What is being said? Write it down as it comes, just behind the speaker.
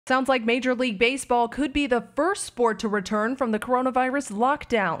Sounds like Major League Baseball could be the first sport to return from the coronavirus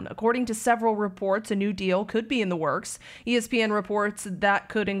lockdown. According to several reports, a new deal could be in the works. ESPN reports that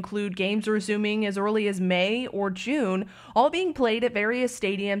could include games resuming as early as May or June, all being played at various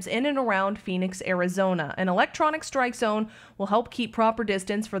stadiums in and around Phoenix, Arizona. An electronic strike zone will help keep proper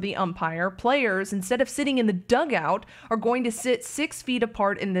distance for the umpire. Players, instead of sitting in the dugout, are going to sit 6 feet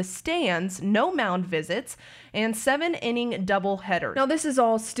apart in the stands, no mound visits, and 7-inning doubleheaders. Now, this is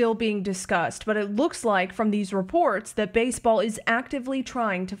all still being discussed, but it looks like from these reports that baseball is actively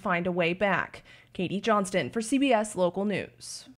trying to find a way back. Katie Johnston for CBS Local News.